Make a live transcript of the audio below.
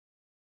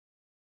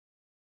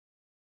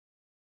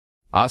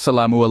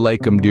Assalamu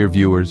alaikum, dear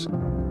viewers.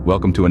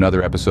 Welcome to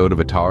another episode of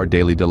Atar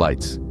Daily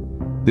Delights.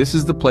 This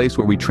is the place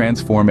where we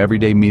transform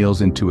everyday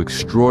meals into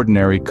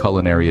extraordinary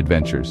culinary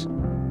adventures.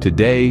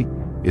 Today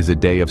is a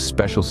day of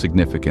special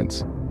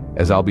significance,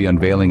 as I'll be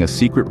unveiling a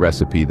secret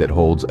recipe that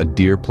holds a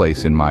dear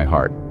place in my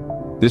heart.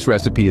 This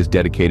recipe is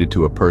dedicated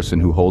to a person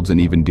who holds an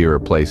even dearer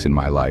place in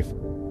my life,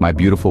 my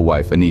beautiful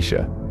wife,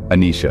 Anisha.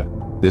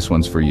 Anisha, this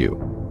one's for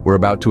you. We're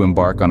about to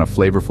embark on a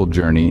flavorful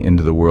journey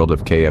into the world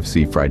of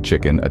KFC fried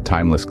chicken, a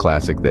timeless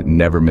classic that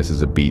never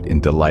misses a beat in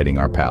delighting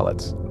our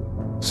palates.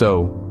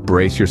 So,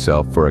 brace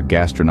yourself for a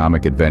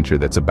gastronomic adventure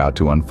that's about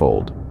to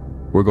unfold.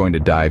 We're going to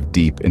dive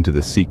deep into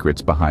the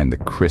secrets behind the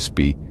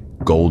crispy,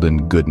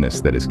 golden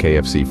goodness that is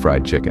KFC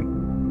fried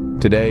chicken.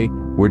 Today,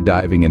 we're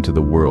diving into the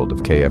world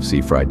of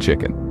KFC fried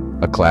chicken,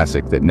 a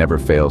classic that never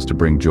fails to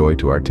bring joy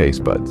to our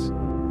taste buds.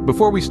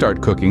 Before we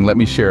start cooking, let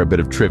me share a bit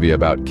of trivia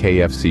about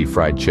KFC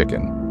fried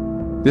chicken.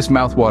 This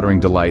mouth-watering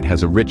delight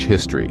has a rich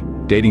history,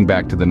 dating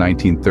back to the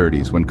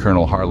 1930s when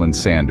Colonel Harlan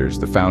Sanders,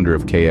 the founder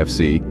of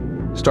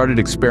KFC, started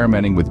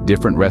experimenting with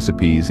different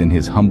recipes in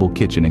his humble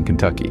kitchen in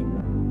Kentucky.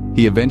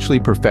 He eventually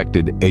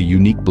perfected a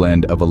unique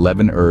blend of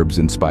 11 herbs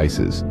and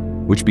spices,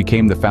 which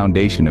became the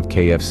foundation of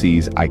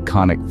KFC's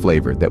iconic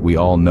flavor that we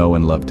all know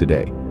and love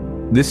today.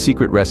 This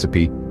secret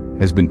recipe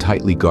has been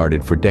tightly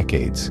guarded for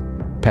decades,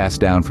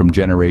 passed down from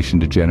generation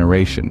to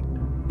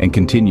generation, and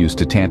continues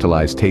to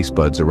tantalize taste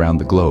buds around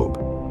the globe.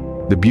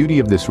 The beauty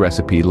of this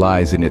recipe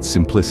lies in its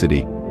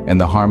simplicity and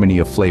the harmony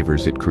of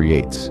flavors it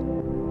creates.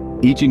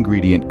 Each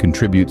ingredient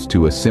contributes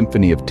to a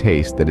symphony of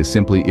taste that is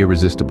simply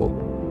irresistible.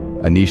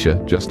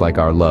 Anisha, just like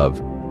our love,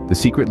 the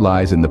secret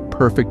lies in the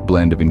perfect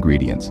blend of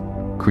ingredients,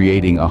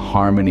 creating a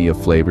harmony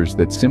of flavors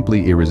that's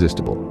simply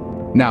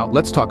irresistible. Now,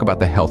 let's talk about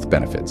the health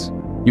benefits.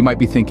 You might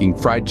be thinking,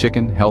 fried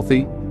chicken,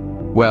 healthy?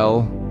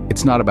 Well,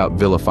 it's not about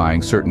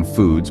vilifying certain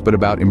foods, but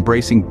about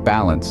embracing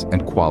balance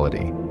and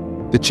quality.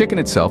 The chicken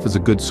itself is a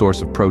good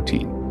source of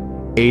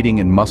protein, aiding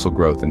in muscle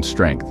growth and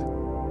strength.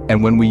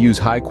 And when we use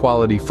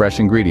high-quality, fresh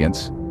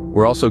ingredients,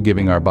 we're also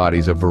giving our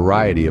bodies a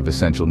variety of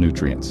essential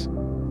nutrients.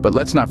 But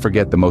let's not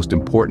forget the most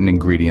important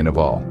ingredient of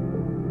all: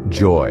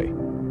 joy.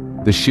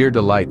 The sheer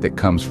delight that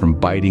comes from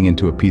biting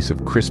into a piece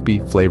of crispy,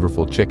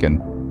 flavorful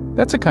chicken,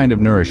 that's a kind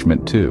of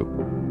nourishment too.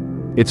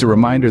 It's a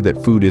reminder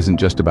that food isn't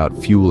just about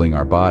fueling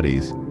our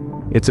bodies,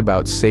 it's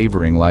about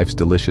savoring life's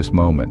delicious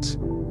moments.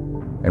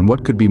 And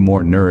what could be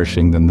more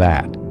nourishing than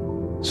that?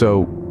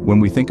 So, when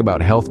we think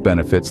about health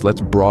benefits,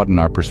 let's broaden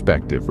our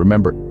perspective.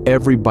 Remember,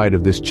 every bite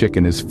of this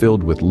chicken is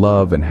filled with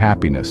love and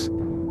happiness,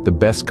 the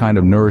best kind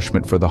of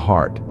nourishment for the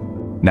heart.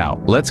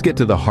 Now, let's get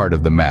to the heart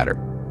of the matter,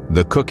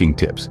 the cooking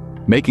tips.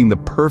 Making the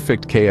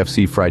perfect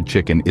KFC fried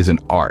chicken is an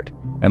art,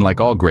 and like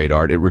all great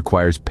art, it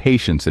requires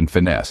patience and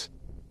finesse.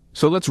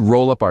 So let's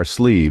roll up our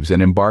sleeves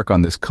and embark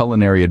on this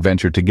culinary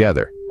adventure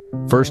together.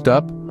 First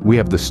up, we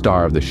have the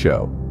star of the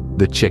show,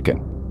 the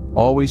chicken.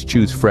 Always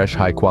choose fresh,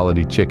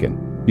 high-quality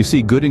chicken. You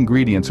see, good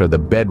ingredients are the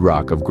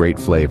bedrock of great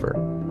flavor.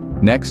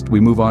 Next, we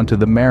move on to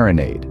the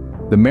marinade.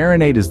 The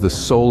marinade is the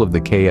soul of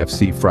the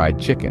KFC fried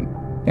chicken,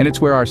 and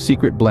it's where our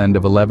secret blend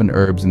of 11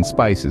 herbs and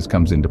spices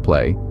comes into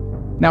play.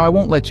 Now, I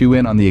won't let you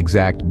in on the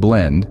exact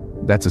blend,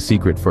 that's a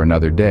secret for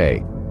another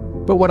day.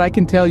 But what I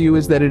can tell you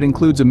is that it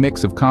includes a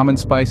mix of common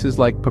spices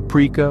like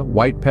paprika,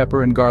 white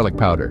pepper, and garlic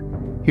powder.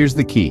 Here's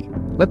the key: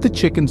 let the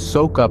chicken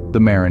soak up the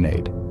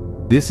marinade.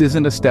 This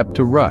isn't a step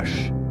to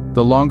rush.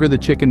 The longer the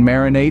chicken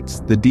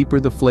marinates, the deeper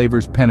the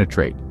flavors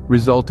penetrate,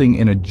 resulting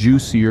in a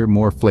juicier,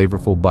 more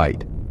flavorful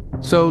bite.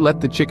 So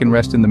let the chicken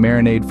rest in the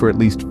marinade for at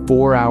least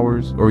 4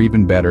 hours, or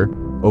even better,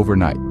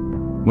 overnight.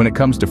 When it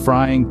comes to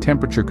frying,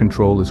 temperature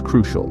control is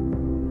crucial.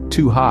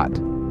 Too hot,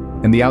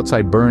 and the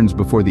outside burns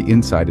before the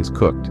inside is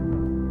cooked.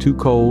 Too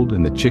cold,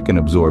 and the chicken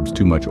absorbs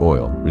too much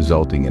oil,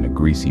 resulting in a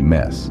greasy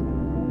mess.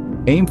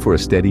 Aim for a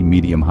steady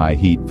medium-high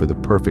heat for the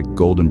perfect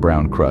golden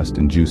brown crust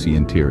and juicy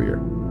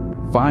interior.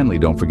 Finally,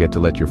 don't forget to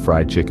let your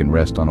fried chicken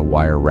rest on a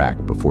wire rack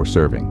before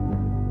serving.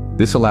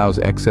 This allows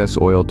excess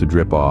oil to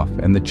drip off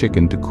and the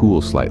chicken to cool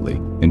slightly,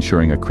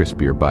 ensuring a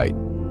crispier bite.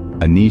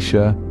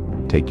 Anisha,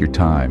 take your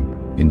time,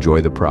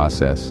 enjoy the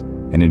process,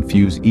 and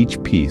infuse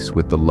each piece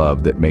with the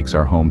love that makes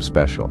our home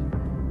special.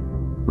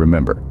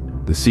 Remember,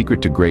 the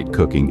secret to great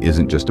cooking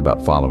isn't just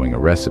about following a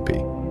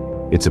recipe.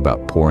 It's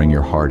about pouring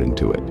your heart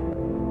into it.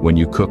 When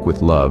you cook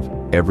with love,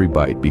 every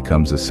bite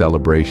becomes a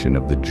celebration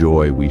of the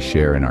joy we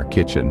share in our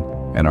kitchen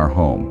and our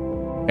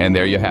home. And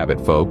there you have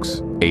it, folks.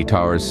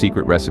 Atar's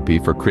secret recipe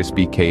for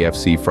crispy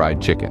KFC fried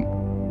chicken.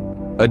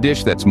 A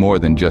dish that's more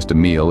than just a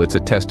meal, it's a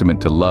testament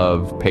to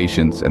love,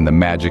 patience, and the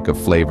magic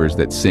of flavors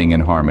that sing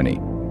in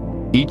harmony.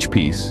 Each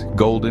piece,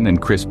 golden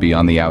and crispy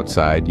on the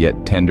outside,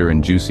 yet tender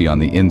and juicy on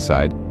the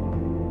inside,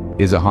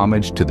 is a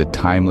homage to the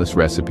timeless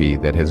recipe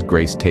that has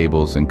graced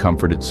tables and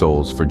comforted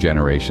souls for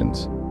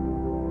generations.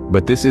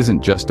 But this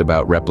isn't just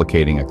about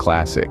replicating a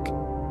classic.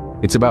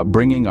 It's about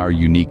bringing our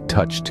unique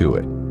touch to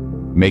it,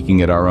 making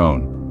it our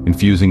own,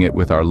 infusing it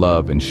with our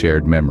love and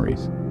shared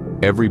memories.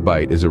 Every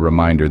bite is a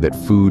reminder that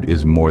food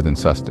is more than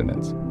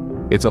sustenance.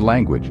 It's a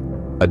language,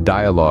 a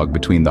dialogue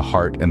between the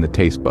heart and the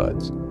taste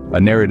buds, a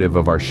narrative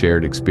of our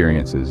shared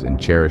experiences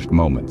and cherished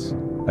moments.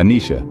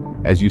 Anisha,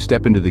 as you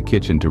step into the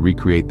kitchen to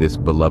recreate this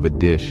beloved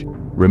dish,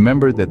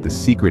 remember that the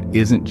secret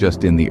isn't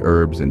just in the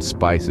herbs and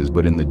spices,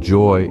 but in the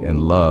joy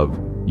and love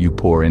you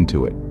pour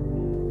into it.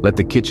 Let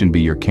the kitchen be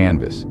your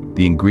canvas,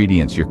 the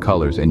ingredients your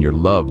colors, and your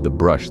love the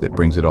brush that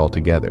brings it all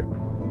together.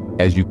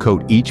 As you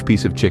coat each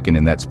piece of chicken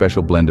in that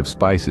special blend of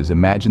spices,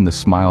 imagine the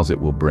smiles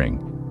it will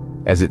bring.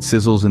 As it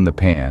sizzles in the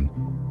pan,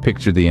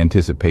 picture the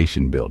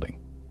anticipation building.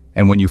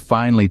 And when you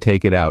finally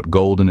take it out,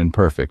 golden and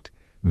perfect,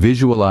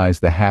 visualize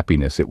the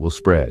happiness it will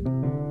spread.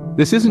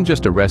 This isn't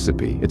just a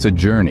recipe, it's a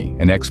journey,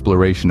 an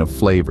exploration of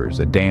flavors,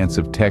 a dance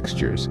of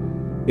textures.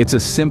 It's a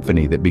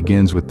symphony that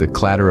begins with the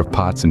clatter of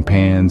pots and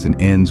pans and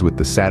ends with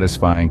the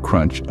satisfying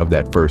crunch of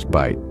that first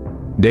bite.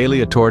 Daily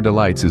Ator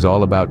Delights is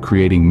all about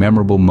creating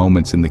memorable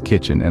moments in the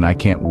kitchen, and I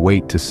can't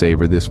wait to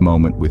savor this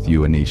moment with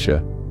you,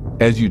 Anisha.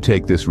 As you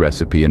take this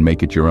recipe and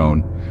make it your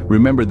own,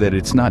 remember that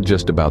it's not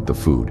just about the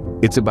food,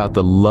 it's about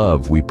the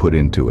love we put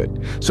into it.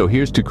 So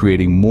here's to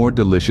creating more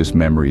delicious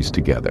memories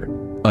together.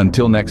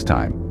 Until next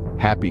time,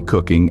 happy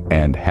cooking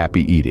and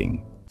happy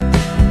eating.